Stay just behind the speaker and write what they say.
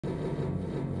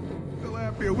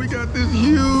tilapia. We got this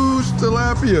huge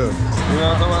tilapia. You know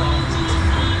what I'm talking about?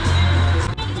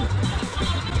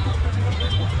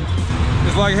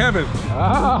 It's like heaven.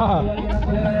 Ah.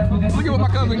 Look at what my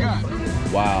cousin got.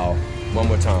 Wow. One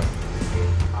more time.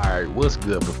 All right, what's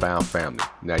good, Profound family?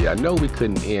 Now, y'all know we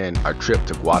couldn't end our trip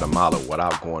to Guatemala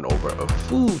without going over a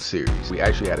food series. We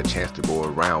actually had a chance to go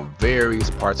around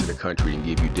various parts of the country and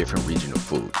give you different regional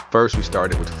food. First, we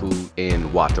started with food in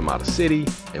Guatemala City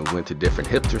and went to different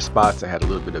hipster spots that had a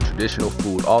little bit of traditional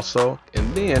food also.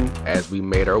 And then, as we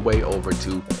made our way over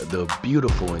to the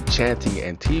beautiful, enchanting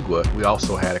Antigua, we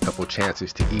also had a couple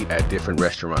chances to eat at different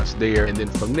restaurants there. And then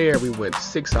from there, we went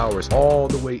 6 hours all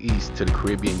the way east to the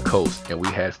Caribbean coast, and we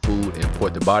had food in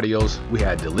Puerto Barrios. We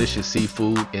had delicious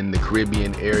seafood in the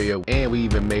Caribbean area, and we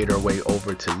even made our way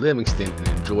over to Livingston and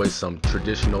enjoyed some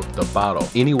traditional tapado.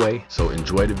 Anyway, so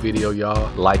enjoy the video,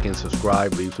 y'all. Like and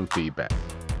subscribe, leave some feedback.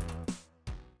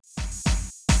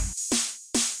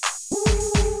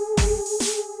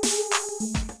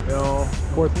 El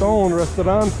Portón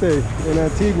Restaurante in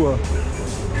Antigua.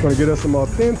 Gonna get us some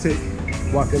authentic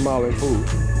Guatemalan food.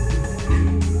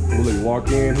 Look,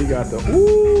 walk in, he got the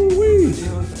ooh-wee.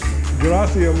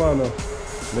 Gracias, hermano.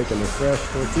 Making the fresh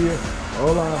tortilla.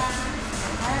 Hola.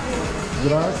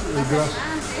 Gracias.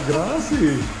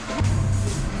 Gracias.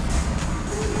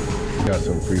 Got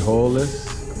some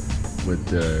frijoles with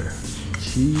the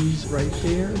cheese right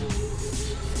there.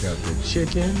 Got the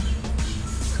chicken.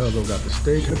 Cousin got the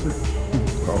steak.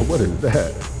 Oh, what is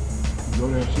that?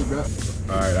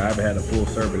 All right, I haven't had a full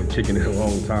serving of chicken in a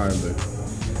long time, but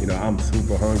you know, I'm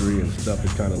super hungry and stuff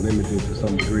is kind of limited to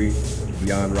some degree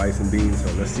beyond rice and beans,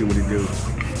 so let's see what it do.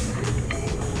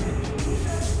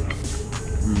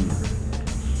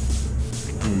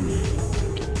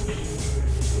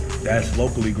 That's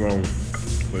locally grown,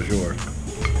 for sure.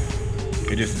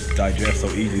 It just digests so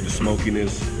easy, the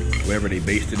smokiness, wherever they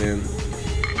based it in.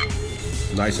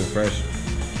 Nice and fresh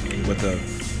with the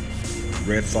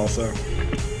red salsa.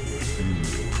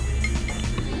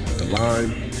 The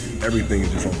lime, everything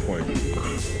is just on point.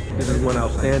 This is one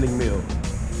outstanding meal.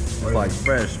 It's like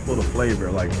fresh, full of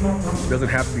flavor. Like, it doesn't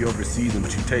have to be over seasoned,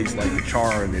 but you taste like the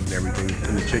char and everything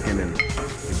in the chicken, and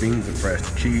the beans are fresh.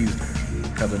 The cheese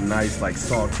has a nice, like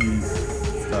salty,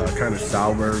 kind of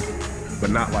sour, but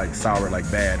not like sour like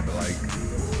bad, but like,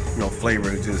 you know,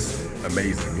 flavor is just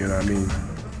amazing. You know what I mean?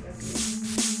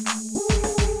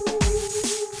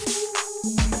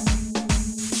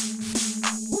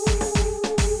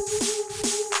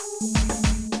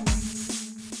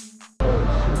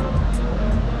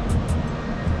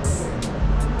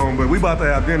 But we about to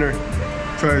have dinner,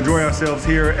 try to enjoy ourselves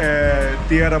here at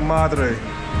Tierra Madre.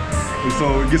 And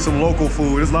so get some local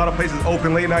food. There's a lot of places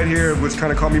open late night here, which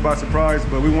kind of caught me by surprise,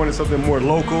 but we wanted something more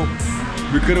local.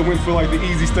 We could have went for like the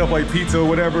easy stuff like pizza or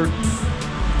whatever,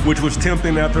 which was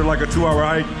tempting after like a 2-hour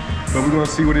hike, but we're gonna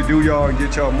see what it do, y'all, and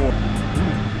get y'all more.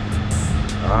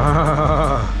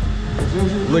 Ah,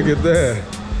 look at that.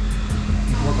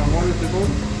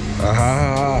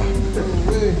 Ah,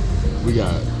 we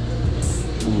got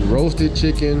roasted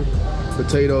chicken,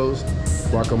 potatoes,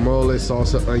 guacamole,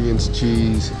 salsa, onions,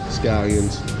 cheese,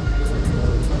 scallions,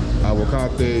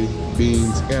 avocado,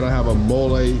 beans, and I have a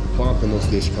mole plantanos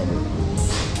dish coming.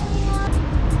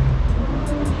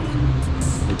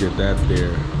 Look at that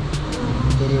there.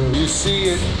 You see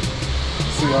it?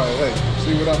 See, all right, hey,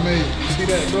 see what I made? You see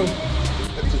that, bro?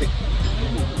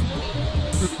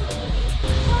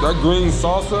 That green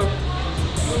salsa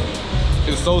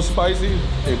is so spicy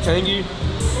and tangy.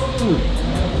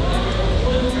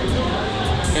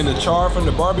 And the char from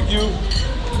the barbecue,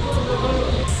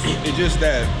 it's just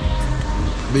that.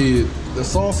 The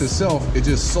sauce itself is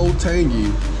just so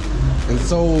tangy and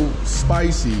so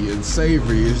spicy and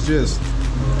savory. It's just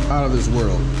out of this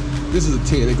world. This is a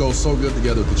 10. It goes so good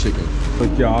together with the chicken.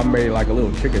 Look, y'all, I made like a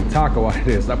little chicken taco out of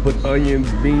this. I put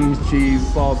onions, beans, cheese,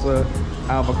 salsa,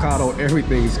 avocado,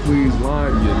 everything, squeezed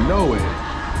lime, you know it.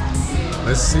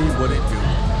 Let's see what it do.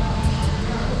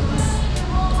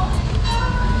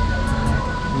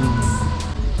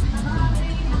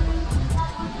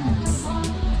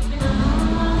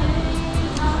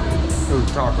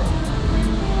 Taco.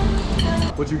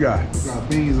 What you got? We got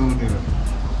beans on there.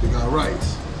 We got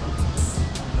rice.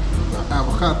 We got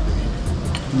avocado.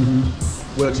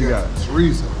 What you got?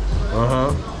 Chorizo.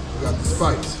 Uh-huh. We got the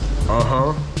spice.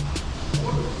 Uh-huh. You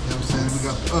know what I'm saying? We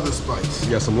got the other spice.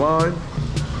 You got some lime? We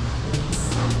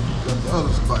got the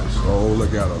other spice. Oh,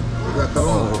 look at them. We got the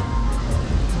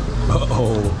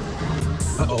Uh-oh.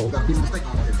 We got a piece of steak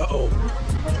on there. Uh-oh.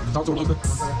 Talk to him a little bit.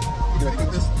 You ready to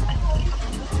get this?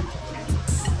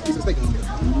 Piece of steak on there.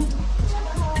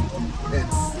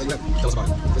 And Tell us about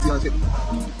it. Let's see how it's hit.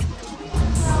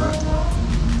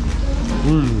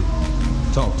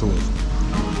 Talk to us.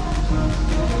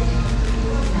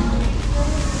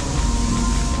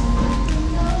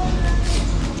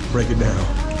 Break it down.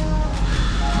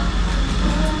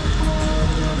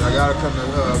 I gotta come to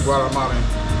Guatemala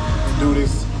and do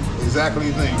this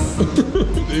exactly thing.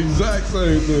 The exact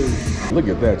same thing. Look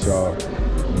at that, y'all.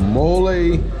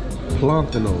 Mole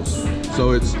plantanos.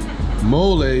 So it's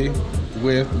mole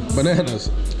with bananas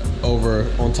over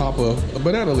on top of a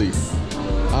banana leaf.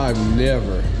 I've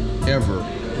never, ever,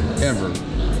 ever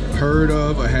heard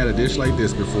of or had a dish like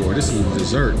this before. This is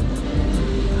dessert.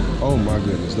 Oh my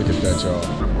goodness, look at that, y'all.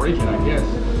 Break it, I guess.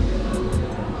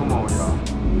 Come on, y'all.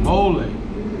 Mole.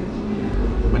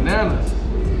 Bananas.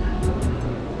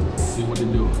 Let's see what they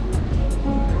do.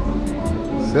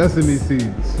 Sesame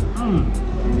seeds.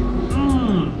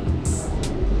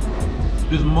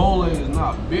 This mole is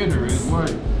not bitter, it's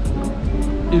like,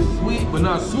 it's sweet, but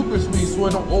not super sweet, so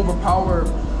it don't overpower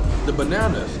the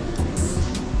bananas.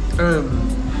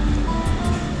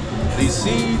 These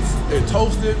seeds, they're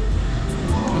toasted,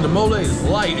 and the mole is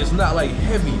light, it's not like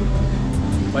heavy.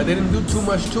 Like they didn't do too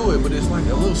much to it, but it's like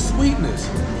a little sweetness.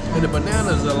 And the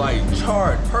bananas are like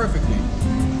charred perfectly.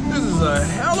 This is a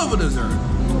hell of a dessert.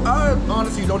 I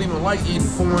honestly don't even like eating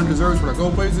foreign desserts when I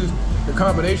go places. The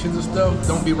combinations of stuff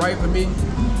don't be right for me.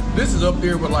 This is up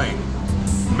there with like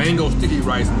mango sticky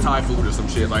rice and Thai food or some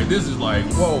shit. Like this is like,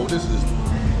 whoa, this is,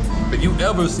 if you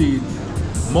ever see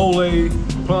mole,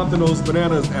 plantanos,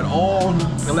 bananas at all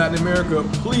in Latin America,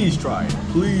 please try it.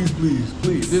 Please, please,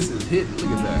 please. This is hit,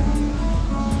 look at that.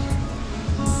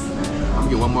 I'm gonna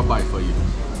get one more bite for you.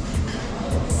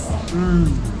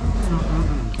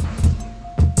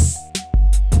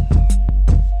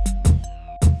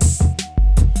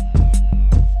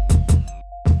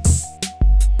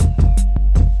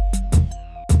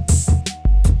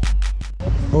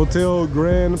 Hotel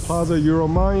Grand Plaza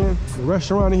Euromayan, the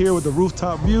restaurant here with the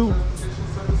rooftop view.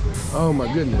 Oh my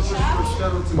goodness.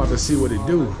 I'm about to see what it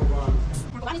do.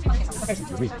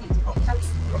 Excuse me.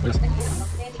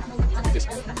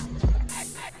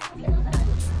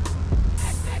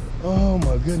 Oh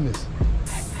my goodness.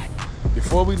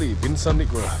 Before we leave, getting something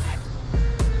to grab.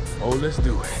 Oh, let's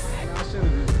do it.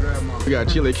 We got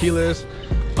chilaquiles.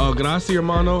 Oh, gracias,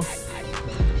 hermano.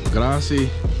 Gracias.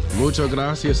 Mucho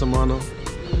gracias, hermano.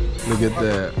 Look at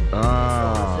that.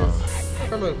 Ah.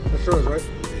 Insurance, right?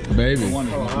 Baby,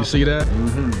 you see that?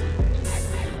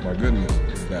 My goodness,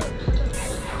 look at that.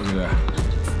 Look at that.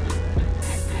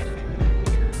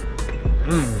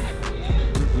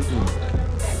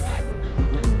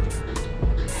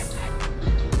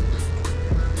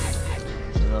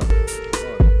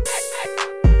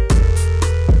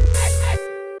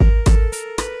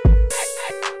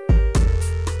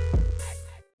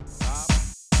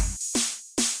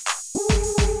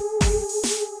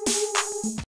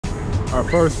 Our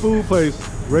first food place,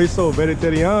 Reso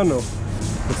Vegetariano,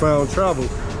 Profound Travelerz,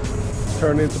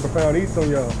 turned into Profound Eats on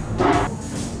y'all.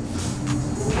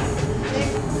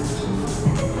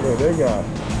 Yeah, they got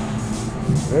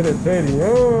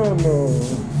Vegetariano.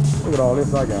 Look at all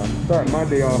this I got. Starting my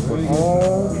day off with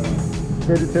all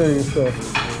vegetarian stuff.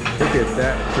 Look at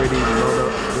that pretty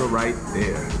mother, you're right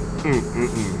there.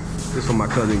 This is my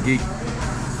cousin Geek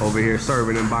over here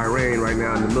serving in Bahrain right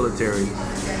now in the military.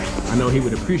 I know he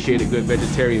would appreciate a good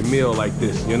vegetarian meal like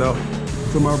this, you know?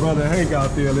 So my brother Hank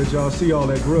out there, let y'all see all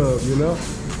that grub, you know?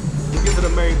 Let's get to the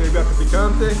main thing. We got the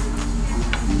picante.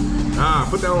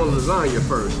 Put that on the lasagna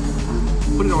first.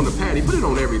 Put it on the patty, put it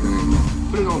on everything.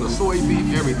 Put it on the soy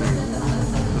beef, everything.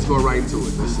 Let's go right into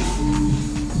it, let's see.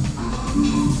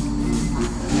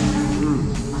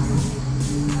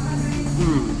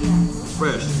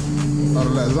 Fresh. How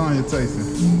the lasagna tasting?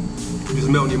 Just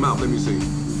melt in your mouth, let me see.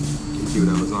 See what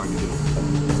that lasagna do.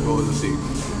 Let's go and see.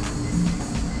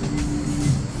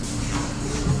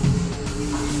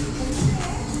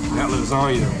 That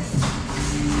lasagna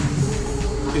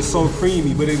is so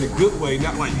creamy, but in a good way,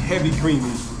 not like heavy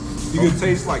creamy. You can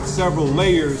taste like several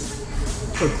layers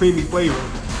of creamy flavor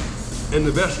and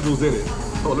the vegetables in it.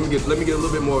 Oh, let me get a little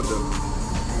bit more of the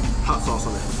hot sauce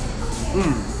on that.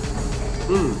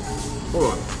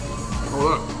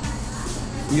 Hold up.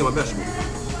 Let me get my vegetables.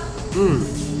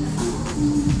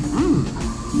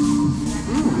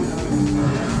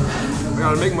 I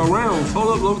gotta make my rounds. Hold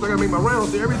up, Lopez, I gotta make my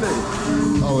rounds to everything.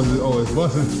 Oh, it's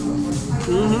busting.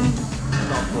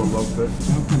 Stop for Lopez.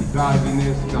 I'm gonna dive in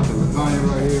this. We got the lasagna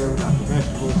right here. We got the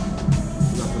vegetables.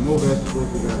 We got some more vegetables.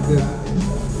 We got this.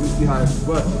 You see how it's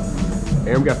busting.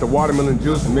 And we got the watermelon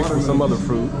juice mixed with some other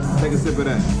fruit. Take a sip of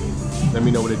that. Let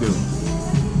me know what it do.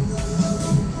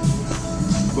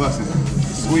 busting.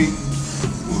 It's sweet.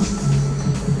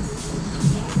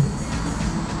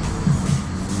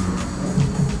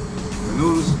 The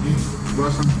noodles,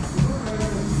 busting.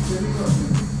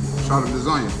 Try the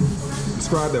lasagna.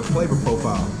 Describe that flavor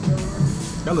profile.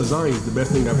 That lasagna is the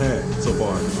best thing I've had so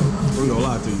far. I'm not gonna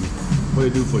lie to you. What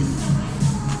it do for you?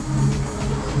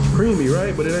 Creamy,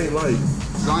 right? But it ain't like...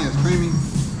 Lasagna's creamy.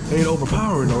 Ain't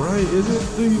overpowering though, right? Is it?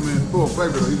 I mean, it's full of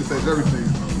flavor though. You can taste everything.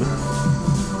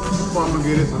 So I'm gonna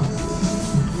give this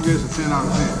a 10 out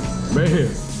of 10. Man.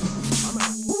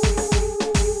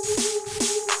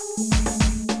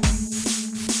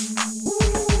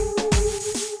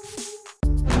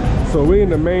 So we're in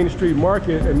the Main Street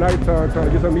Market at nighttime trying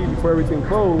to get something to eat before everything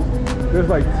closed. There's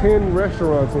like 10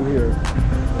 restaurants in here.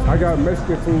 I got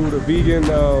Mexican food, a vegan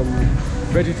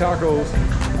veggie tacos.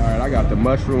 All right, I got the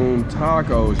mushroom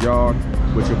tacos, y'all,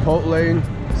 with chipotle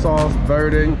sauce,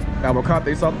 verde,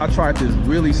 avocado sauce. I tried this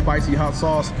really spicy hot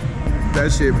sauce.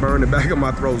 That shit burned the back of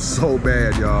my throat so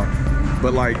bad, y'all.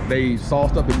 But like, they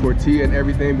sauced up the tortilla and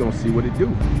everything. We're gonna see what it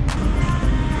do.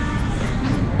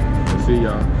 Let's see,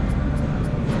 y'all.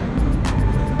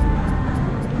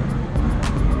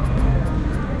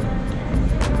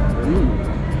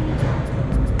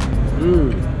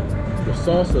 The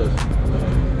salsas,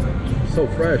 so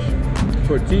fresh.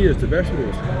 Tortillas, the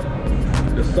vegetables.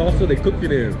 The salsa they cooked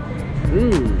it in.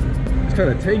 It's kind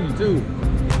of tangy too.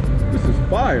 This is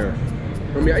fire.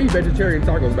 I mean, I eat vegetarian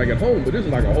tacos back at home, but this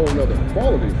is like a whole nother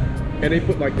quality. And they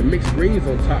put like the mixed greens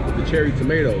on top with the cherry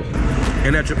tomatoes.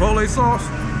 And that chipotle sauce,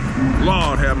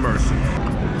 Lord have mercy.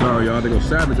 Sorry y'all, they go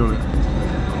savage on it.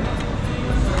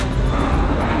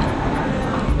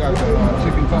 Got the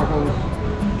chicken tacos.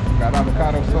 Got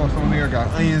avocado sauce on there, got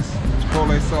onions,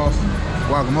 chipotle sauce,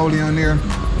 guacamole on there,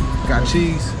 got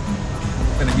cheese.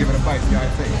 Gonna give it a bite, see how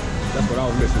it tastes. That's what I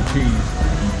was missing, cheese.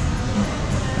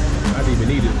 I didn't even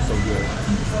eat it, it was so good.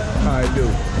 How I do?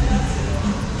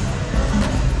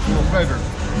 Full flavor,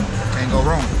 can't go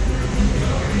wrong.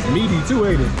 Meaty too,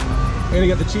 ain't it? And they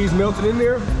got the cheese melted in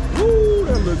there. Woo,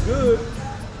 that looks good.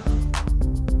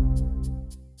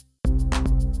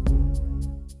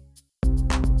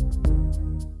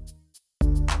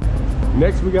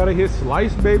 Next, we gotta hit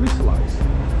Slice Baby Slice.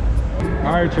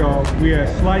 All right, y'all, we at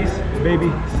Slice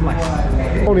Baby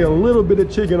Slice. Only a little bit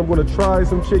of chicken. I'm gonna try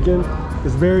some chicken.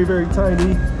 It's very, very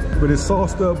tiny, but it's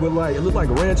sauced up with like, it looked like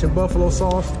ranch and buffalo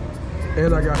sauce.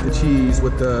 And I got the cheese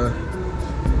with the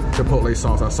chipotle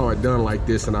sauce. I saw it done like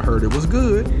this and I heard it was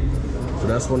good. So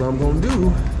that's what I'm gonna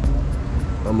do.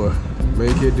 I'm gonna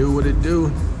make it do what it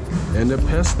do. And the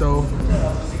pesto,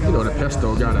 you know, the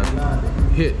pesto gotta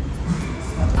hit.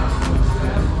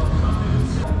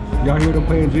 Y'all hear them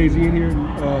playing Jay-Z in here,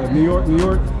 New York,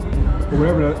 or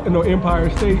whatever, no, Empire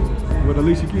State with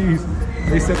Alicia Keys.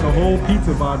 They set the whole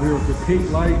pizza vibe here with the pink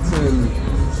lights and,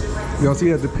 you know, see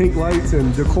that the pink lights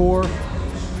and decor,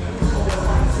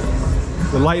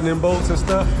 the lightning bolts and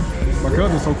stuff. My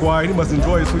cousin's so quiet, he must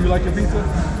enjoy it. So you like your pizza?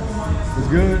 It's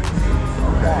good?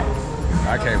 Okay.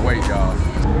 I can't wait, y'all.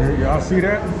 Y'all see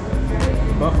that?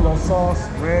 Buffalo sauce,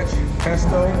 ranch,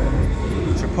 pesto,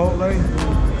 chipotle.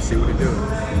 Let's see what it do.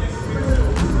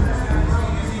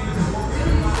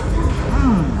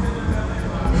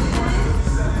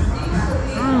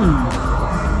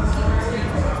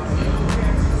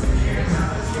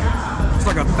 It's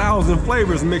like 1,000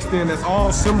 flavors mixed in that's all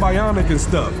symbiotic and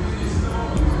stuff.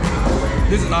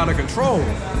 This is out of control.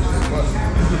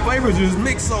 The flavors just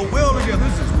mix so well together.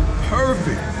 This is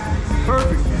perfect.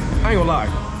 Perfect. I ain't gonna lie.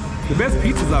 The best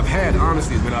pizzas I've had,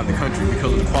 honestly, has been out of the country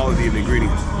because of the quality of the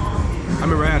ingredients. I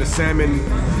remember I had a salmon,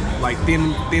 like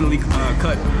thinly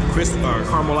cut, crisp,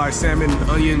 caramelized salmon,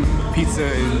 onion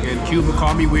pizza in Cuba.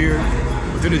 Called me weird,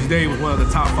 but to this day, it was one of the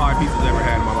top 5 pizzas I ever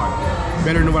had in my life.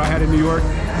 Better than what I had in New York.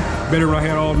 Better than what I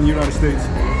had all in the United States.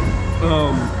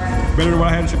 Better than what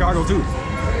I had in Chicago too.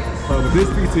 But this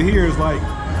pizza here is like,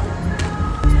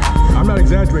 I'm not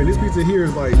exaggerating, this pizza here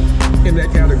is like in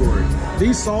that category.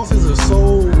 These sauces are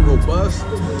so robust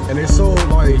and they're so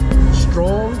like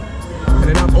strong and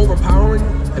they're not overpowering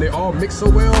and they all mix so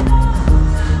well.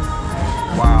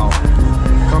 Wow.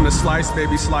 Come to Slice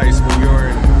Baby Slice when you're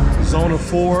in Zona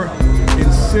 4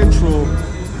 in central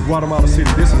Guatemala City.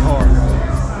 This is hard.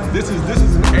 This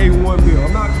is an A1 meal.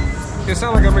 I'm not, it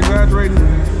sounds like I'm exaggerating,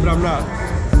 but I'm not.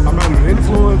 I'm not even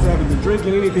influenced, I haven't been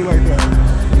drinking, anything like that.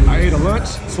 I ate a lunch,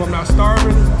 so I'm not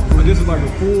starving, but this is like a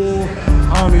full,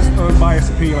 honest,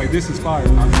 unbiased opinion. Like, this is fire.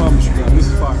 I promise you guys, this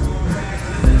is fire.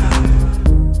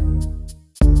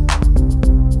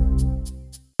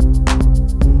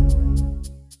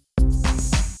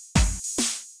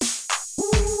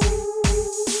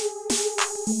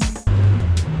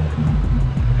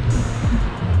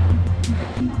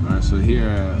 So here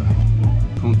at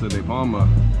Punta de Palma,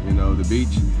 you know, the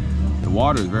beach, the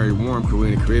water is very warm because we're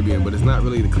in the Caribbean, but it's not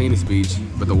really the cleanest beach.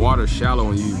 But the water is shallow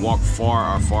and you walk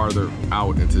far or farther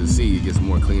out into the sea, it gets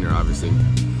more cleaner, obviously.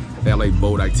 They have like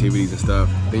boat activities and stuff.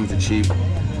 Things are cheap.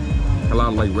 A lot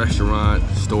of like restaurant,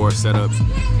 store setups.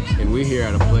 And we're here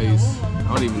at a place,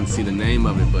 I don't even see the name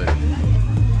of it, but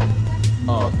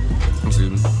excuse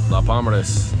me, La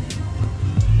Palmares.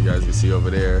 You guys can see over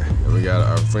there. And we got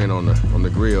our friend on the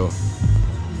grill.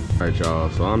 All right, y'all,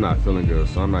 so I'm not feeling good,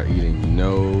 so I'm not eating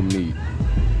no meat.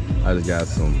 I just got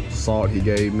some salt he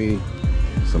gave me,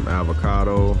 some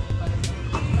avocado,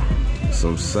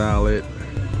 some salad,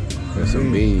 and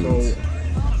some beans.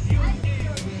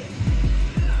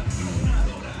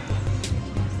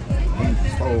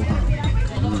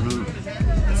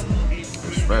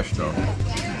 It's fresh though.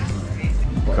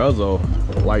 Because of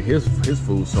like his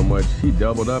food so much, he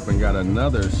doubled up and got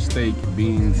another steak,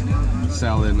 beans,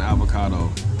 salad, and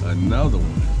avocado. Another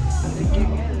one.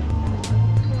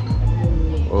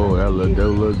 Oh, that look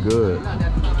good.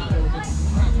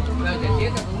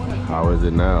 How is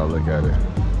it now? Look at it.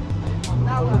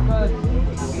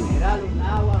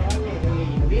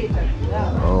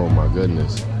 Oh my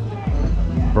goodness.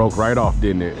 Broke right off,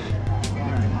 didn't it?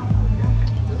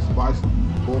 Spicy,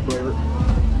 full flavor.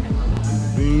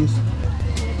 Beans.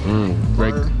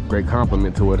 Great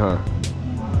compliment to it, huh?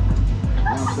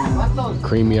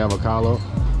 Creamy avocado.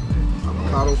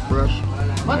 Avocado's fresh.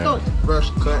 Fresh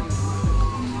cut.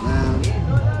 Man.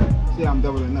 See, I'm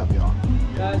doubling up, y'all.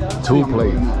 2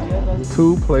 plates.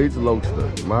 2 plates lobster.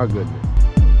 My goodness.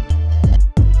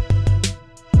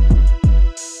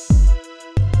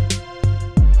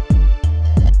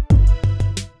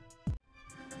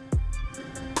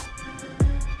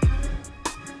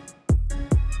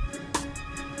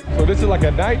 So this is like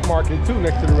a night market too,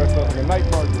 next to the restaurant, like a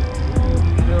night market.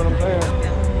 You know what I'm saying?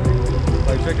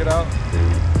 Like, check it out.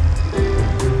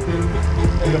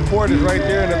 And the port is right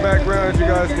there in the background, as you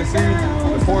guys can see.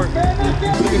 The port. Look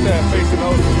at that facing the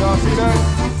ocean. Y'all see that?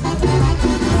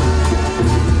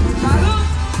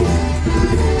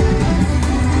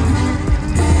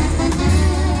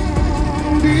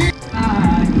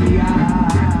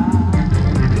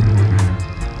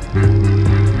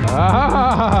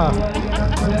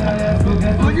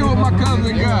 Look at what my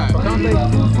cousin got.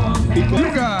 You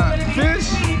got fish,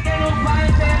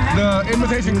 the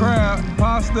imitation crab,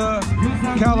 pasta,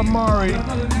 calamari,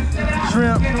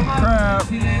 shrimp, crab,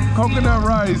 coconut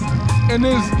rice, and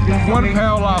this 1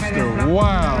 pound lobster.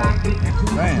 Wow.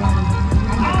 Man.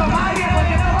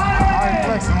 I ain't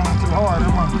flexing on it too hard,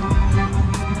 am I?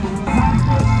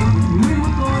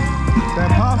 That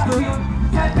pasta?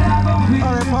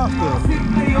 Oh, that pasta.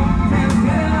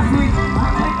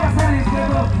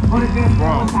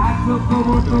 Bro,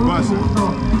 it's bussin'.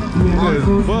 It's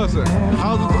bussin'.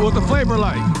 What's the flavor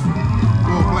like?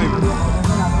 Full flavor.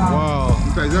 Wow.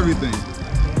 You taste everything.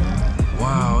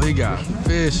 Wow, he got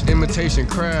fish, imitation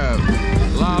crab,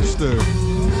 lobster.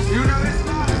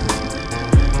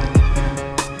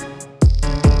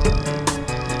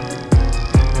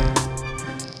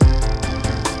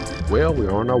 Well,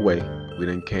 we're on our way. We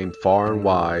done came far and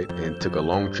wide and took a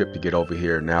long trip to get over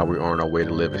here. Now we're on our way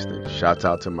to Livingston. Shouts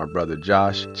out to my brother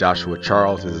Josh. Joshua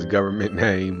Charles is his government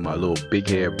name. My little big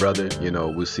head brother. You know,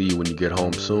 we'll see you when you get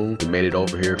home soon. We made it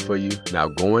over here for you. Now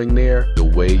going there, the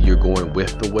way you're going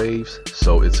with the waves,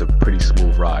 so it's a pretty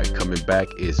smooth ride. Coming back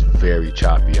is very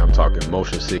choppy. I'm talking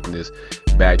motion sickness,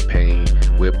 back pain,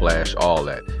 whiplash, all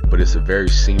that. But it's a very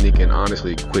scenic and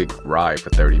honestly quick ride for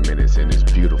 30 minutes and it's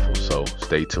beautiful. So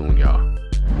stay tuned, y'all.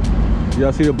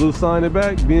 Y'all see the blue sign in the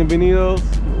back? Bienvenidos.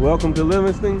 Welcome to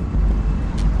Livingston.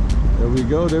 There we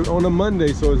go. They're on a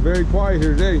Monday, so it's very quiet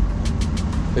here today.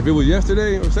 If it was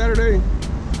yesterday or Saturday,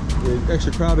 it's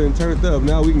extra crowded and turned up.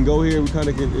 Now we can go here. We kind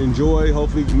of can enjoy.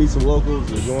 Hopefully, meet some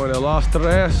locals. We're going to Los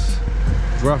Tres,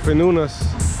 Rafinunas.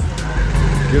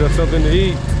 Get us something to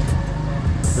eat.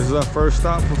 This is our first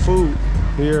stop for food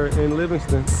here in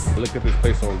Livingston. I looked at this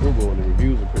place on Google and the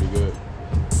reviews are pretty good.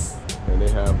 And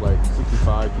they have like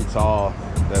 65 feet tall.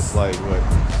 That's like what,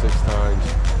 6 times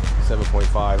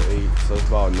 7.58. So it's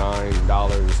about $9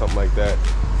 or something like that.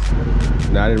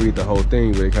 Now I didn't read the whole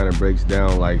thing, but it kind of breaks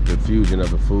down like the fusion of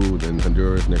the food in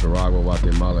Honduras, Nicaragua,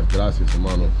 Guatemala. Gracias,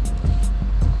 hermano.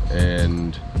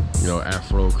 And you know,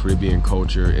 Afro-Caribbean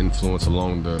culture influence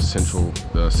along the Central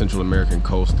American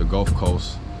coast, the Gulf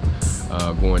Coast,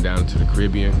 going down to the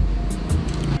Caribbean.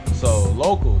 So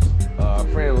locals. Our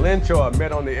friend Lencho I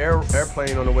met on the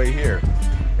airplane on the way here.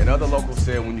 And other locals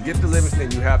said when you get to Livingston,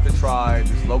 you have to try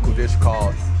this local dish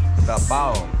called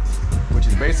tapao, which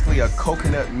is basically a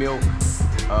coconut milk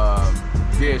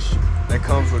dish that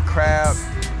comes with crab,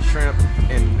 shrimp,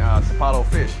 and tapado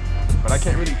fish. But I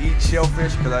can't really eat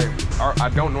shellfish because I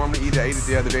don't normally eat it. I ate it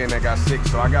the other day and I got sick,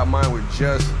 so I got mine with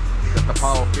just the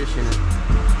tapado fish in it.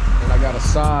 And I got a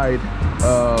side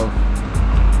of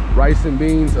rice and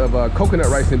beans, coconut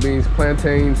rice and beans,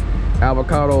 plantains,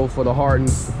 avocado for the heart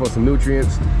and for some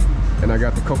nutrients. And I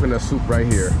got the coconut soup right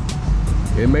here.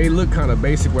 It may look kind of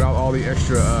basic without all the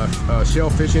extra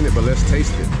shellfish in it, but let's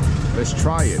taste it. Let's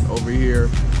try it over here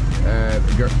at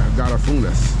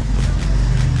Garrafunas.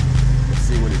 Let's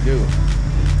see what it do.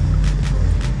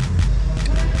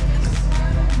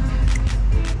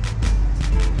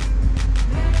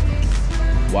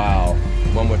 Wow,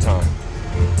 one more time.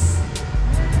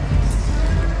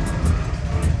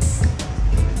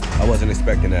 I wasn't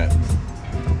expecting that.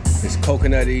 It's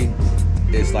coconutty,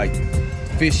 it's like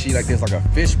fishy, like there's like a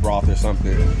fish broth or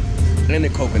something in the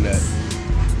coconut.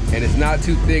 And it's not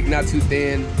too thick, not too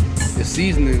thin. The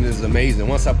seasoning is amazing.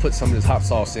 Once I put some of this hot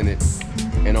sauce in it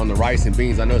and on the rice and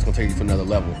beans, I know it's gonna take it to another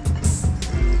level.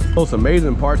 The most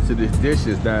amazing parts to this dish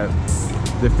is that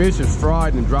the fish is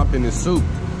fried and dropped in the soup,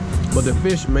 but the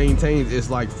fish maintains its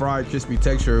like fried crispy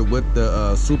texture with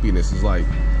the soupiness.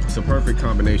 It's a perfect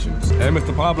combination. And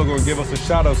Mr. Pablo gonna give us a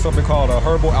shot of something called a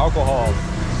herbal alcohol.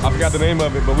 I forgot the name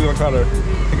of it, but we're gonna try to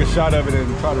take a shot of it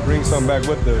and try to bring something back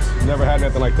with us. Never had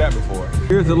nothing like that before.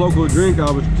 Here's the local drink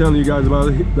I was telling you guys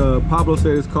about. Pablo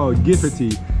said it's called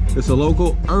Gifity. It's a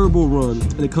local herbal rum,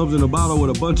 and it comes in a bottle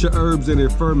with a bunch of herbs in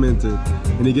it fermented.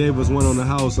 And he gave us one on the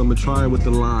house. I'm gonna try it with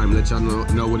the lime, let y'all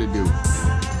know what it do.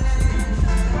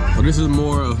 Well, this is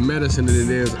more of medicine than it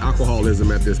is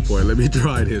alcoholism at this point. Let me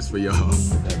try this for y'all.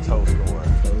 That toast going.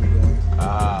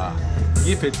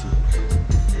 Gifity.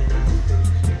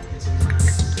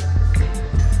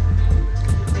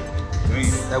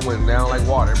 That went down like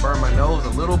water. It burned my nose a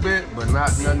little bit, but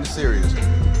nothing serious.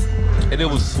 And it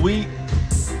was sweet.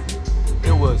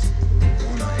 It was.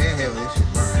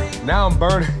 Now I'm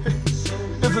burning.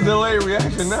 It's a delayed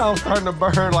reaction. Now I'm starting to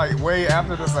burn like way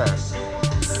after the fact.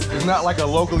 It's not like a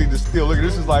locally distilled. Look,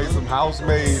 this is like some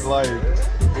house-made, like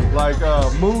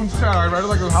moonshine, right? It's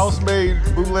like a house-made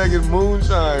bootlegged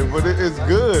moonshine, but it is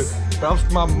good.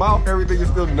 But my mouth, everything is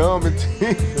still numb and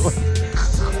tingling.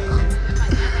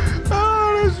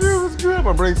 I'm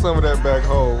gonna bring some of that back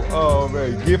home. Oh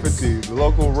man, Gifity, the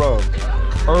local rum,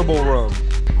 herbal rum.